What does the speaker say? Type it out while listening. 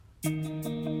Hey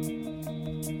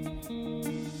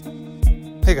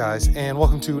guys, and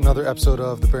welcome to another episode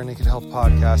of the Bare Naked Health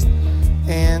Podcast.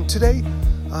 And today,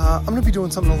 I'm going to be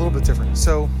doing something a little bit different.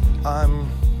 So I'm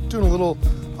doing a little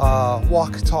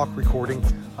walk talk recording,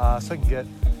 so I can get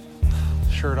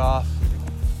shirt off,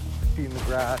 feet in the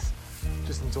grass,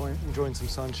 just enjoying some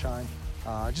sunshine,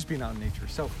 just being out in nature.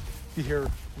 So if you hear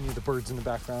any of the birds in the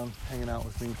background hanging out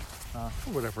with me,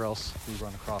 or whatever else we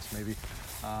run across, maybe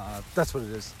that's what it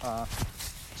is.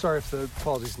 Sorry if the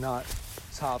quality's not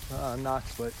top notch,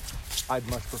 but I'd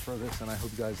much prefer this, and I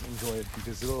hope you guys enjoy it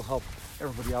because it'll help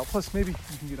everybody out. Plus, maybe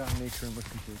you can get out in nature and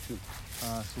listen to it too.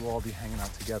 So we'll all be hanging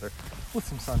out together with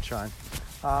some sunshine.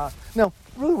 Now,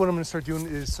 really what I'm going to start doing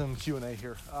is some Q&A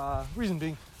here. Reason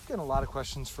being, I'm getting a lot of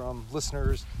questions from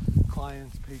listeners,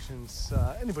 clients, patients,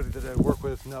 anybody that I work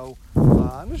with, and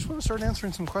I just want to start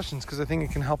answering some questions because I think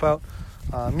it can help out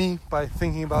me by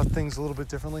thinking about things a little bit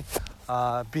differently,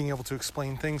 being able to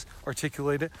explain things,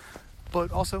 articulate it. But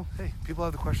also, hey, people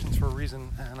have the questions for a reason,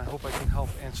 and I hope I can help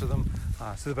answer them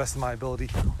to the best of my ability,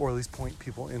 or at least point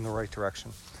people in the right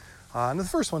direction. And the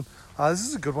first one, this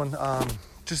is a good one,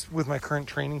 just with my current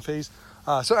training phase.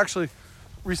 So actually,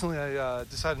 recently I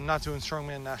decided not doing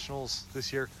Strongman Nationals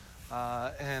this year,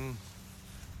 and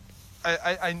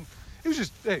I it was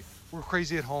just, hey, we're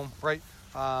crazy at home, right?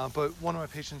 But one of my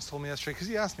patients told me yesterday, because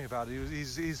he asked me about it,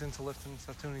 he's into lifting and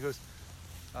stuff too, and he goes,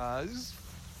 this is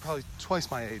probably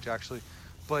twice my age actually,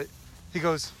 but he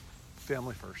goes,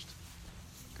 family first,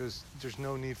 because there's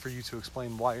no need for you to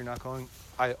explain why you're not going.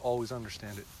 I always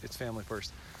understand it. It's family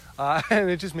first.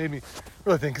 And it just made me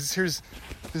really think, because here's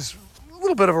this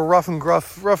little bit of a rough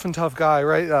and tough guy,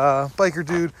 right? Biker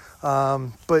dude,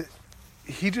 but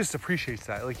he just appreciates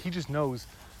that. Like, he just knows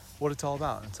what it's all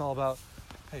about. It's all about,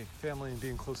 hey, family and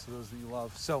being close to those that you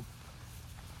love. So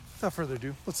without further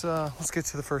ado, let's get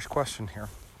to the first question here.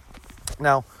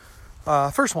 Now,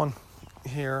 first one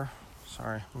here,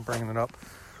 sorry, I'm bringing it up.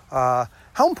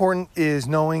 How important is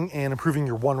knowing and improving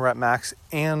your 1 rep max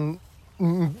and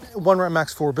 1 rep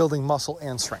max for building muscle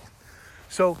and strength?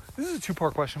 So this is a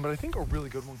 2-part question, but I think a really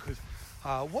good one, because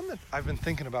one that I've been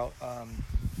thinking about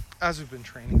as we've been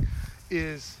training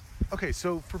is, okay,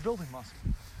 so for building muscle,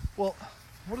 well,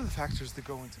 what are the factors that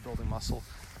go into building muscle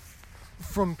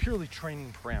from purely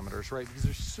training parameters, right? Because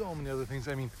there's so many other things.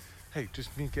 I mean, hey,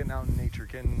 just me getting out in nature,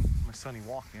 getting my sunny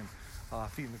walk in,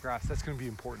 feet in the grass, that's going to be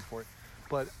important for it.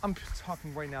 But I'm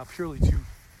talking right now purely to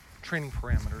training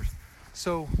parameters.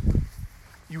 So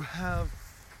you have,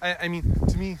 I mean,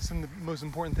 to me, some of the most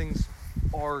important things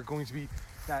are going to be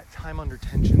that time under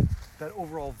tension, that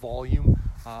overall volume,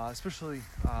 especially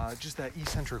just that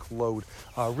eccentric load,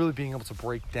 really being able to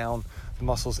break down the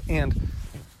muscles. And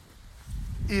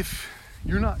if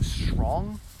you're not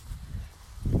strong,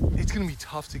 it's going to be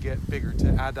tough to get bigger, to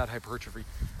add that hypertrophy,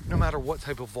 no matter what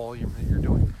type of volume that you're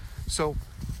doing. So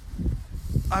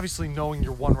obviously knowing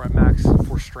your 1 rep max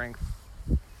for strength,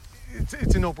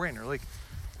 it's a no-brainer. Like,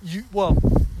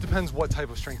 depends what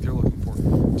type of strength you're looking for.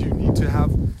 Do you need to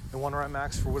have a 1 rep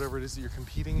max for whatever it is that you're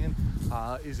competing in?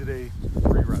 Is it a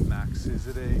 3 rep max? Is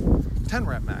it a 10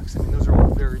 rep max? I mean, those are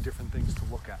all very different things to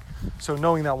look at. So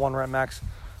knowing that 1 rep max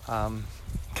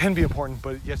can be important,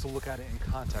 but you have to look at it in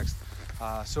context.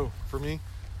 So for me,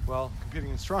 well, competing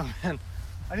in strongman,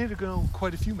 I need to go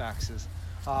quite a few maxes.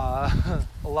 A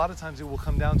lot of times it will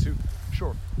come down to,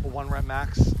 sure, a 1 rep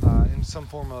max in some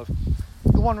form of,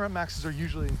 the 1 rep maxes are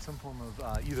usually in some form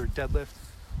of either deadlift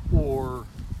or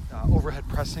overhead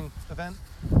pressing event,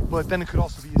 but then it could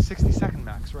also be a 60-second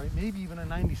max, right? Maybe even a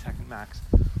 90-second max,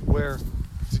 where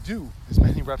to do as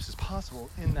many reps as possible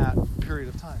in that period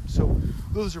of time. So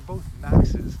those are both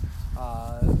maxes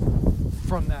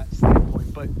from that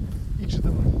standpoint, but each of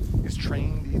them is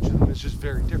trained, each of them is just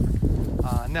very different.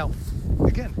 Now,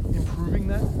 again, improving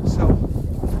that. So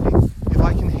for me, if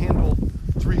I can handle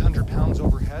 300 pounds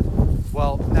overhead,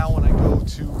 well, now when I go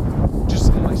to just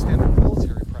some of my standard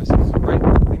military presses, right?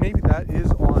 Like, maybe that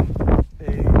is on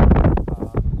a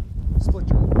split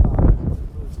jerk.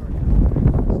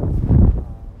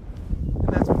 And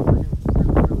that's been working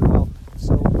really, really well.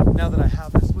 So now that I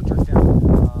have that split jerk down,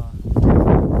 getting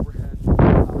overhead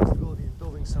stability and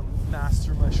building some mass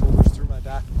through my shoulders, through my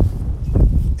back,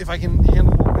 if I can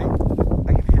handle more weight,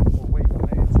 I can handle more weight.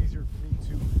 And it's easier for me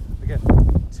to, again,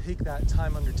 take that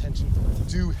time under tension,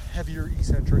 do heavier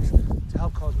eccentrics to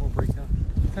help cause more breakdown,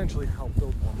 potentially help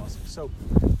build more muscle. So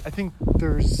I think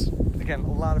there's, again,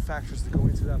 a lot of factors that go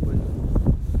into that, but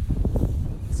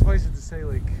suffice it to say,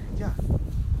 like, yeah,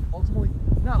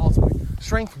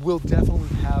 strength will definitely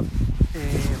have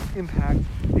an impact,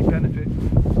 a benefit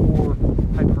for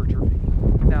hypertrophy.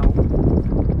 Now,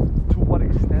 to what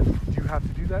extent? have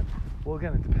to do that? Well,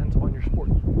 again, it depends on your sport.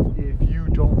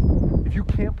 If you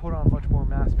can't put on much more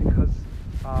mass because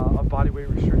of body weight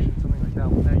restriction, something like that,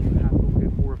 well, now you have to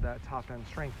get more of that top end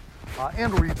strength,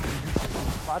 and or even reduce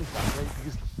your body fat, right?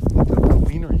 Because the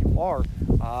leaner you are,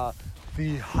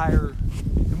 the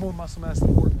more muscle mass, the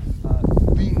more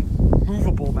lean,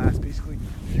 movable mass, basically,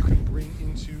 you can bring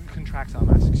into contractile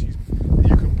mass, that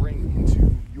you can bring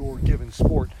into your given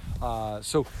sport.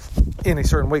 So in a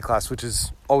certain weight class, which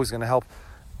is always going to help.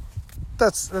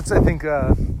 That's I think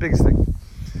biggest thing.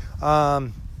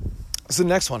 So the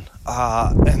next one,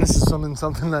 and this is something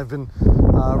that I've been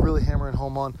really hammering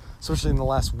home on, especially in the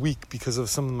last week because of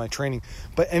some of my training.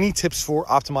 But any tips for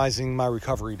optimizing my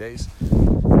recovery days?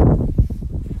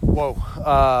 Whoa.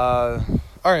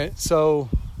 All right. So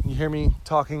you hear me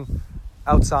talking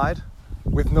outside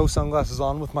with no sunglasses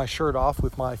on, with my shirt off,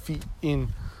 with my feet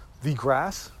in the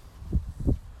grass,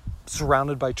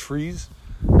 surrounded by trees,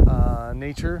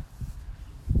 nature.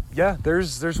 Yeah,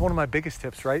 there's one of my biggest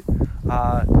tips, right?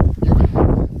 I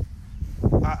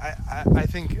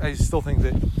still think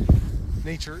that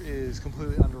nature is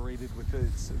completely underrated with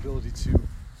its ability to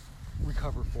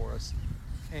recover for us,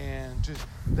 and just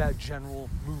that general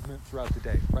movement throughout the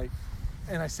day, right?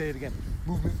 And I say it again,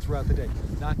 movement throughout the day,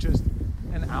 not just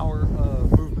an hour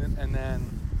of movement and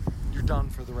then you're done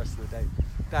for the rest of the day.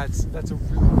 That's a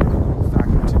really critical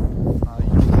factor too.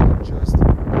 You can't just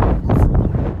move for a little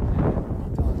bit and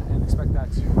be done and expect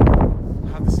that to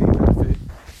have the same benefit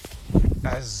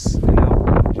as an hour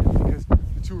in the gym, because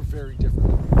the two are very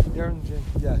different. You're in the gym,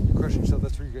 yeah, you're crushing yourself,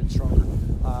 that's where you're getting stronger,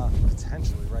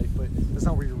 potentially, right? But that's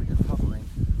not where you're recovering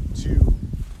to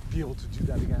be able to do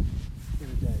that again in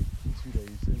a day, in 2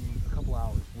 days, in a couple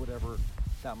hours, whatever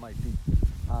that might be.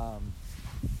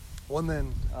 One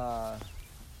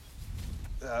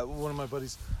of my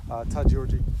buddies, Todd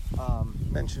Georgie,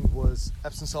 mentioned was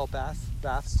Epsom salt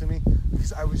baths to me,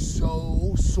 because I was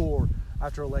so sore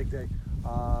after a leg day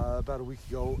about a week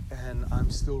ago, and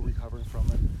I'm still recovering from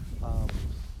it.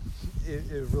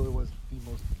 It really was the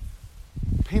most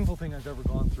painful thing I've ever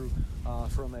gone through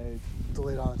from a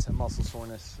delayed onset muscle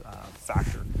soreness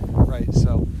factor, right?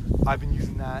 So I've been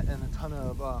using that and a ton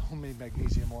of homemade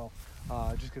magnesium oil.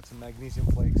 Just get some magnesium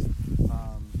flakes,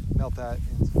 melt that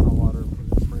in some hot water, put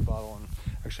it in a spray bottle, and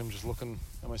actually I'm just looking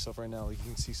at myself right now. Like, you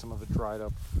can see some of it dried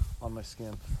up on my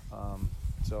skin.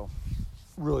 So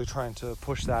really trying to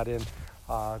push that in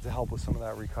to help with some of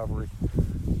that recovery.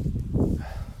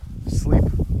 Sleep.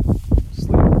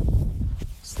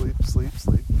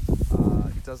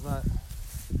 It does not,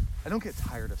 I don't get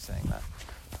tired of saying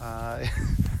that.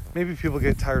 Maybe people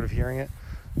get tired of hearing it.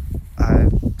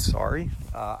 Sorry.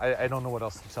 I don't know what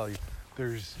else to tell you.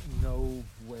 There's no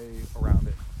way around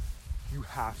it. You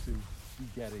have to be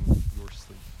getting your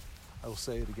sleep. I will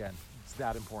say it again. It's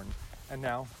that important. And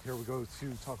now, here we go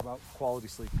to talk about quality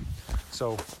sleep.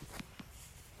 So,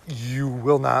 you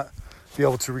will not be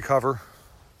able to recover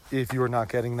if you are not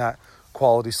getting that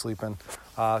quality sleep in.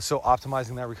 So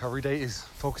optimizing that recovery day is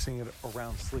focusing it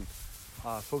around sleep,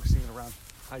 focusing it around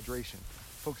hydration,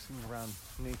 focusing it around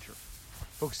nature,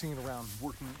 focusing it around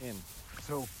working in.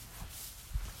 So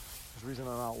there's a reason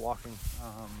I'm out walking.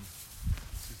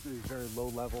 It's just a very low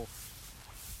level,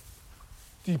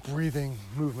 deep breathing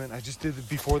movement. I just did it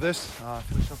before this.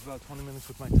 Finished up about 20 minutes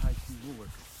with my Tai Chi ruler.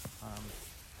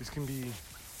 This can be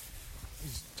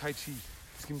Tai Chi.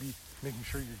 This can be making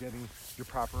sure you're getting your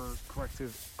proper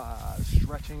corrective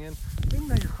stretching in. Maybe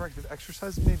not your corrective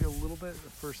exercise, maybe a little bit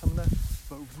for some of that,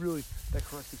 but really that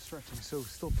corrective stretching. So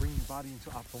still bringing your body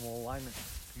into optimal alignment.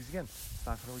 Because again, it's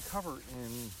not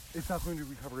going to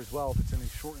recover as well if it's in a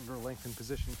shortened or lengthened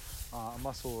position, a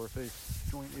muscle, or if a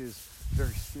joint is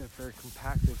very stiff, very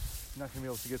compacted. You're not going to be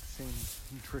able to get the same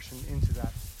nutrition into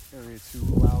that area to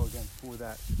allow, again, for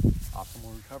that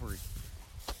optimal recovery.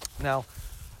 Now,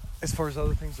 as far as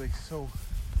other things, like, so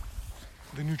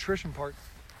the nutrition part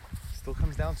still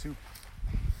comes down to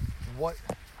what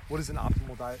is an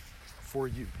optimal diet for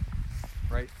you,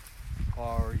 right?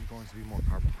 Are you going to be more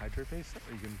carbohydrate based?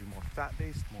 Are you going to be more fat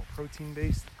based, more protein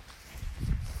based?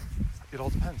 It all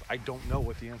depends. I don't know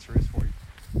what the answer is for you.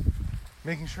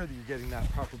 Making sure that you're getting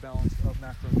that proper balance of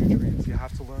macronutrients, you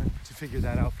have to learn to figure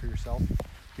that out for yourself,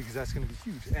 because that's going to be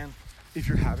huge. And if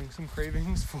you're having some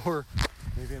cravings for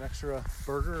maybe an extra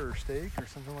burger or steak or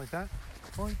something like that,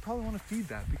 well, you probably want to feed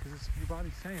that, because it's your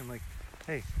body's saying, like,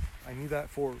 hey, I need that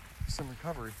for some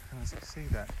recovery. And as I say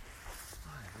that,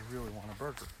 I really want a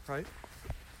burger, right?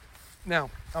 Now,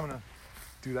 I'm going to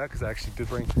do that because I actually did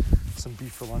bring some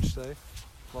beef for lunch today.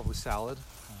 Lovely salad,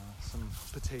 some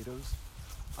potatoes,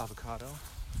 avocado.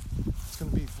 It's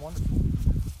going to be wonderful.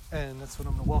 And that's what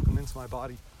I'm going to welcome into my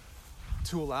body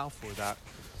to allow for that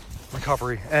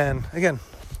recovery. And again,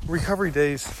 recovery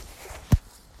days,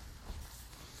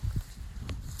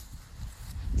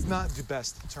 it's not the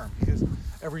best term because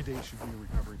every day should be a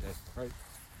recovery day, right?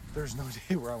 There's no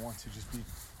day where I want to just be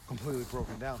completely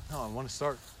broken down. No, I want to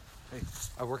start. Hey,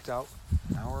 I worked out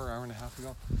an hour and a half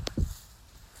ago.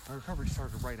 My recovery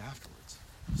started right afterwards.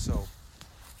 So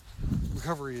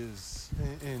recovery is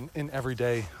in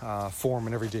everyday form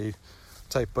and everyday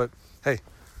type. But hey,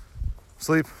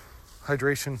 sleep,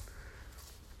 hydration,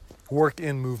 work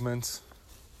in movements,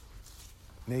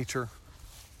 nature.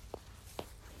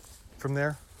 From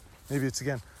there, maybe it's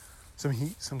again some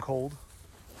heat, some cold,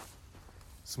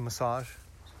 some massage,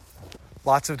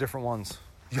 lots of different ones.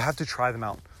 You have to try them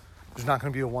out. There's not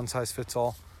going to be a one size fits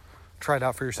all. Try it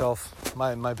out for yourself.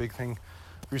 My big thing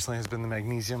recently has been the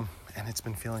magnesium, and it's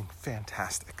been feeling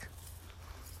fantastic.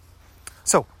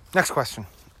 So, next question.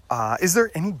 Is there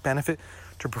any benefit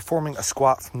to performing a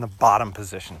squat from the bottom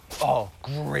position? Oh,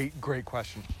 great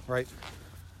question, right?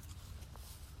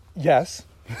 Yes,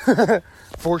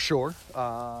 for sure.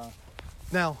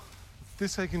 Now,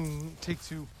 this I can take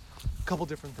to a couple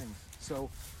different things. So,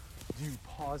 do you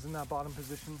pause in that bottom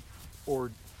position, or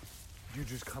do you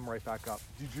just come right back up?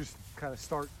 Do you just kind of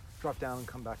start, drop down, and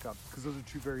come back up? Because those are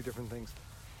two very different things.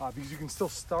 Because you can still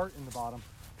start in the bottom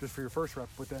just for your first rep,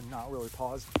 but then not really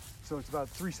pause. So it's about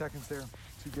 3 seconds there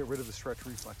to get rid of the stretch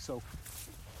reflex. So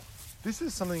this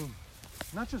is something,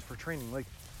 not just for training, like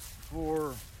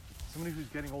for somebody who's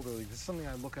getting older, like this is something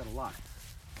I look at a lot.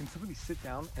 Can somebody sit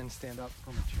down and stand up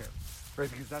from a chair, right?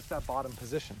 Because that's that bottom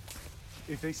position.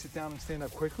 If they sit down and stand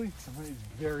up quickly, sometimes it's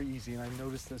very easy. And I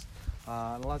noticed this,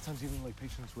 and a lot of times even like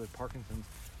patients with Parkinson's,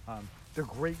 they're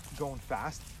great going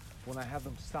fast. When I have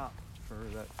them stop for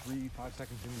that 3-5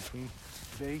 seconds in between,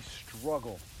 they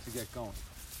struggle to get going.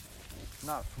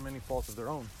 Not from any fault of their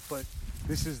own, but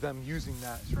this is them using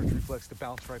that stretch reflex to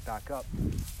bounce right back up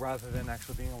rather than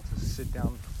actually being able to sit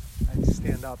down and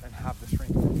stand up and have the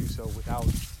strength to do so without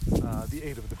the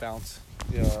aid of the bounce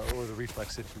or the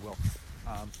reflex, if you will.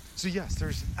 So yes,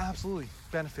 there's absolutely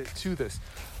benefit to this.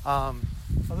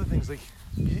 Other things, like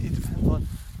it depends on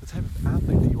the type of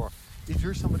athlete that you are. If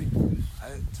you're somebody,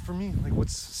 for me, like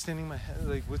what's standing in my head,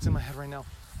 like what's in my head right now,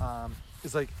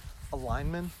 is like a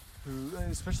lineman who,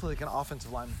 especially like an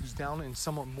offensive lineman who's down in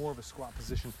somewhat more of a squat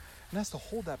position and has to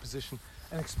hold that position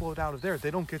and explode out of there. They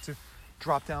don't get to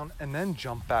drop down and then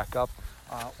jump back up.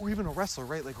 Or even a wrestler,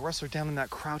 right? Like a wrestler down in that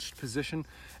crouched position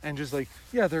and just like,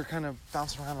 yeah, they're kind of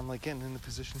bouncing around and like getting in the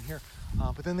position here.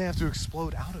 But then they have to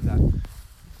explode out of that.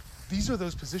 These are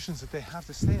those positions that they have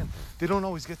to stay in. They don't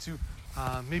always get to,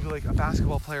 maybe like a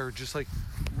basketball player, just like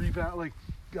rebound, like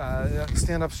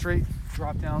stand up straight,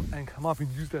 drop down and come up and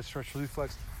use that stretch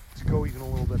reflex to go even a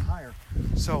little bit higher.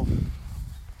 So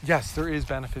yes, there is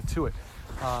benefit to it.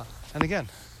 And again,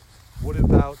 what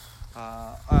about,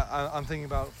 I'm thinking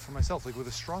about for myself, like with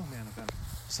a strongman event,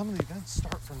 some of the events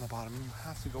start from the bottom and you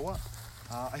have to go up.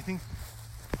 I think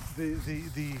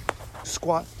the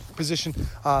squat position,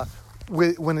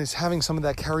 when it's having some of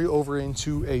that carry over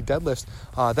into a deadlift,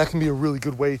 that can be a really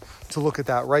good way to look at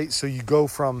that, right? So you go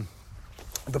from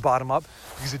the bottom up,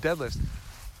 because a deadlift,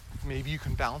 maybe you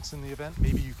can bounce in the event,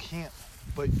 maybe you can't,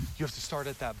 but you have to start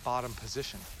at that bottom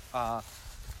position.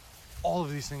 All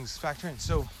of these things factor in.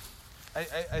 So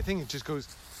I think it just goes,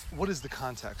 what is the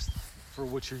context for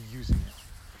what you're using it?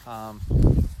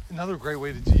 Another great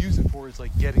way to use it for is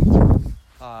like getting through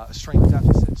a strength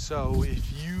deficit. So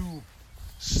if you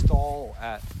stall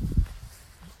at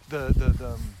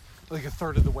the like a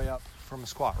third of the way up from a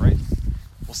squat, right?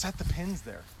 Well, set the pins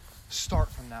there. Start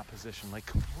from that position. Like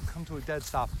come to a dead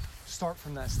stop. Start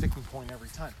from that sticking point every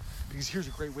time. Because here's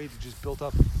a great way to just build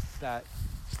up that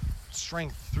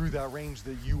strength through that range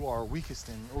that you are weakest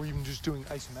in, or even just doing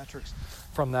isometrics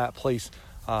from that place.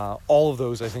 All of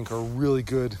those I think are really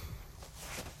good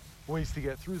ways to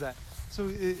get through that. So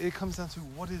it comes down to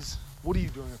what are you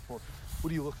doing it for?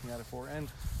 What are you looking at it for? And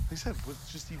like I said, with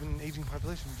just even an aging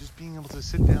population, just being able to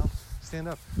sit down, stand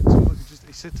up. So look at just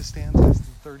a sit to stand test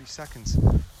in 30 seconds.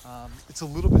 It's a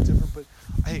little bit different, but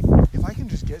hey, if I can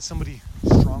just get somebody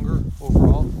stronger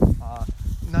overall,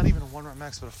 not even a 1 rep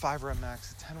max, but a 5 rep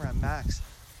max, a 10 rep max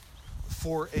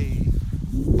for a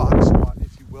box squat,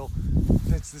 if you will,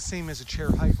 that's the same as a chair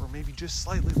height or maybe just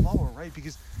slightly lower, right?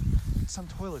 Because some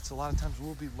toilets a lot of times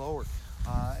will be lower,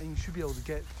 and you should be able to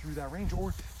get through that range. Or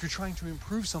if you're trying to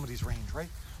improve somebody's range, right?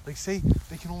 Like say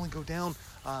they can only go down,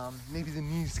 maybe the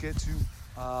knees get to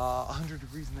 100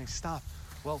 degrees and they stop.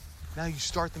 Well, Now you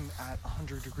start them at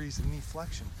 100 degrees of knee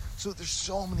flexion. So there's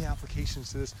so many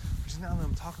applications to this, which now that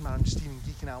I'm talking about, I'm just even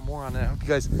geeking out more on it. I hope you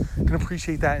guys can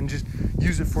appreciate that and just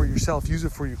use it for yourself, use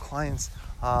it for your clients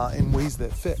in ways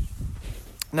that fit.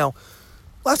 Now,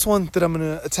 last one that I'm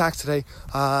going to attack today,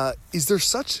 is there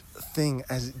such a thing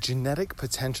as genetic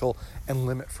potential and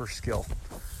limit for skill?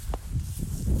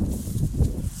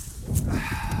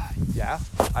 Yeah,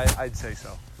 I'd say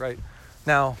so, right?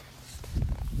 Now,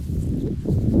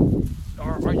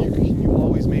 can you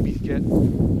always maybe get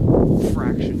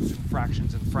fractions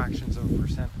and fractions of a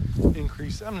percent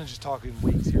increase? I'm going to just talk in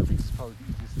weights here because it's probably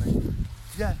the easiest thing.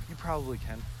 Yeah, you probably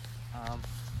can.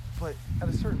 But at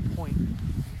a certain point,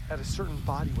 at a certain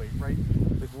body weight, right?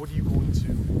 Like, what are you going to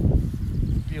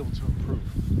be able to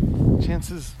improve?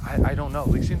 Chances, I don't know.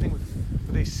 Like, same thing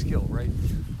with a skill, right?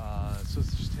 So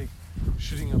let's just take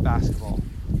shooting a basketball.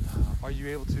 Are you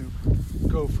able to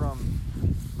go from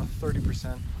a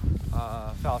 30%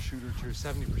 foul shooter to a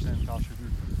 70% foul shooter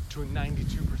to a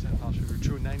 92% foul shooter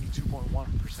to a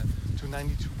 92.1% to a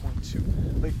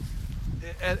 92.2? Like,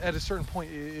 at a certain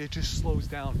point, it just slows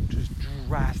down just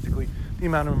drastically the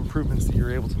amount of improvements that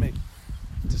you're able to make.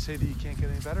 To say that you can't get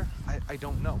any better, I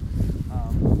don't know.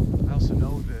 I also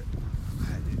know that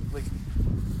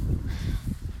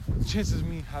chances of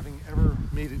me having ever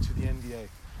made it to the NBA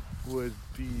would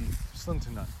be slim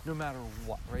to none, no matter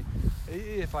what, right?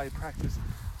 If I practiced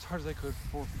as hard as I could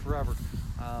for forever,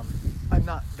 I'm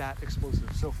not that explosive.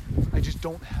 So I just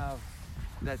don't have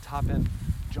that top-end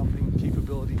jumping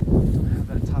capability, don't have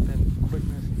that top-end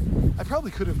quickness. I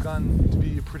probably could have gone to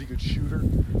be a pretty good shooter,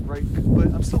 right?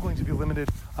 But I'm still going to be limited,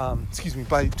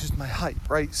 by just my height,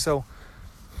 right? So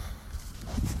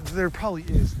there probably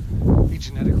is a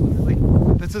genetic limit.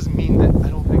 Like, that doesn't mean that I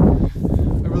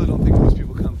really don't think most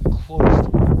people come close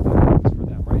to what for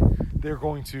them, right? They're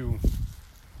going to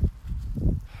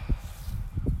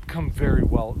come very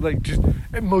well. Like, just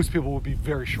most people will be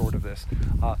very short of this.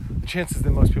 The chances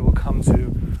that most people come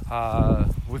to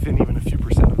within even a few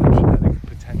percent of their genetic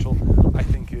potential, I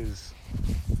think, is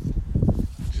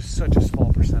just such a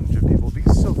small percentage of people,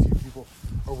 because so few people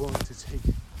are willing to take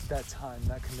that time,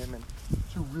 that commitment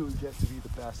to really get to be the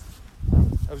best.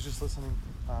 I was just listening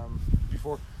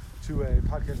before to a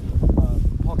podcast.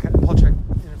 Paul Chek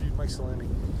interviewed Mike Solani,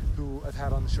 who I've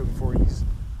had on the show before. He's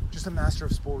just a master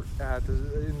of sport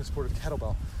in the sport of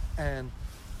kettlebell, and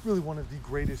really one of the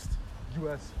greatest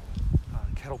U.S.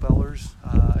 kettlebellers,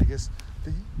 I guess,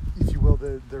 if you will,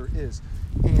 there is.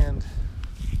 And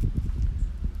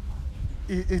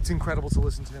it's incredible to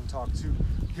listen to him talk, to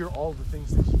hear all the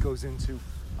things that he goes into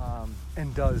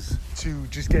and does to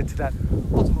just get to that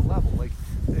ultimate level, like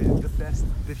the best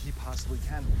that he possibly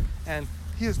can. And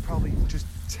he is probably just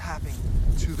tapping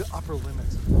to the upper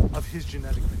limits of his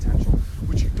genetic potential,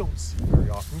 which you don't see very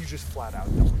often. You just flat out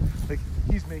don't. Like,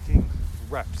 he's making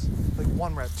reps, like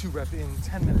 1 rep, 2 rep in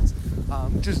 10 minutes,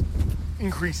 just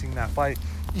increasing that by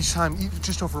each time,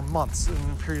 just over months in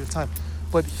a period of time.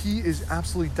 But he is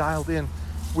absolutely dialed in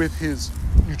with his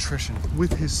nutrition,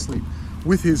 with his sleep,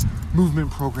 with his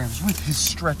movement programs, with his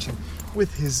stretching,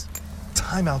 with his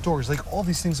time outdoors, like all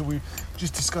these things that we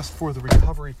just discussed for the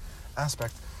recovery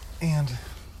aspect. And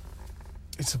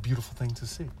it's a beautiful thing to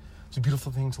see. It's a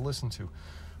beautiful thing to listen to.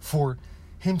 For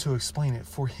him to explain it,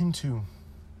 for him to,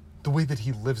 the way that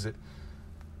he lives it,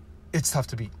 it's tough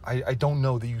to beat. I don't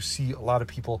know that you see a lot of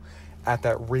people at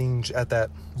that range, at that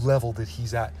level that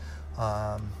he's at,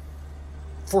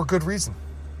 for good reason.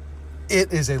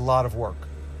 It is a lot of work.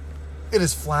 It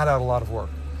is flat out a lot of work.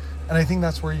 And I think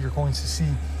that's where you're going to see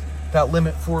that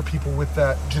limit for people with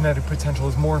that genetic potential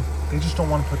is more, they just don't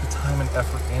want to put the time and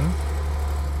effort in.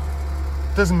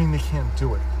 Doesn't mean they can't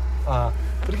do it. But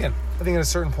again, I think at a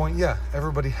certain point, yeah,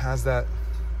 everybody has that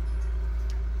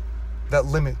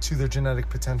limit to their genetic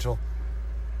potential.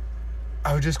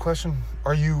 I would just question,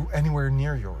 are you anywhere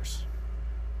near yours?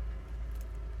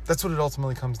 That's what it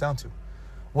ultimately comes down to.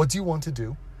 What do you want to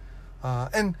do?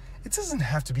 And it doesn't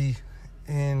have to be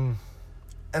in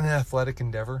an athletic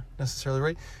endeavor necessarily,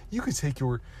 right? You could take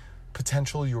your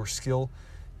potential, your skill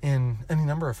in any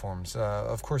number of forms.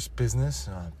 Of course, business,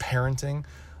 parenting,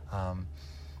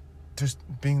 just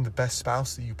being the best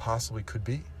spouse that you possibly could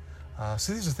be.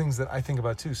 So these are things that I think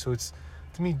about too. So it's,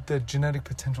 to me, the genetic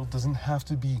potential doesn't have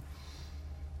to be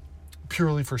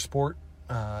purely for sport.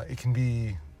 It can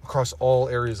be across all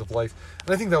areas of life.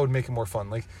 And I think that would make it more fun.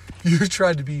 Like, you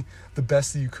tried to be the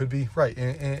best that you could be, right,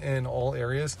 in all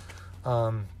areas.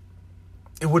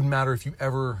 It wouldn't matter if you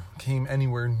ever came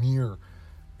anywhere near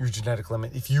your genetic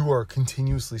limit. If you are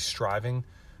continuously striving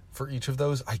for each of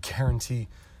those, I guarantee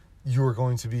you are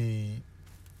going to be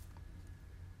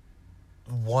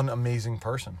one amazing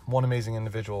person, one amazing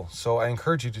individual. So I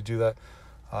encourage you to do that.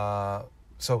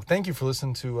 So thank you for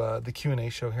listening to the Q&A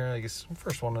show here. I guess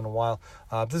first one in a while.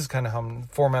 This is kind of how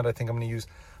format I think I'm going to use.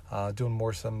 Doing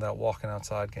more some that walking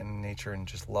outside, getting in nature, and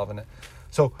just loving it.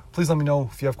 So please let me know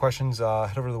if you have questions.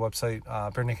 Head over to the website,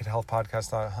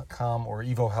 barenakedhealthpodcast.com or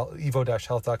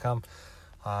evo-health.com.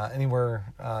 Anywhere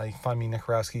you can find me, Nick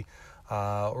Horowski,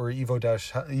 or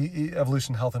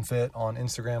Evolution Health and Fit on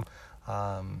Instagram.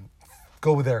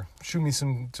 Go over there. Shoot me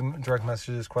some direct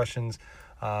messages, questions.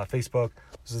 Facebook.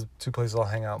 This is the two places I'll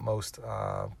hang out most.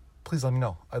 Please let me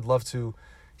know. I'd love to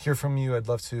hear from you. I'd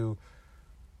love to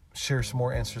share some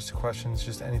more answers to questions,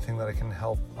 just anything that I can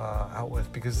help out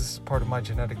with, because this is part of my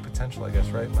genetic potential, I guess,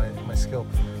 right? My skill,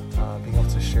 being able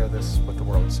to share this with the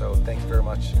world. So thank you very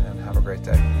much and have a great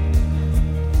day.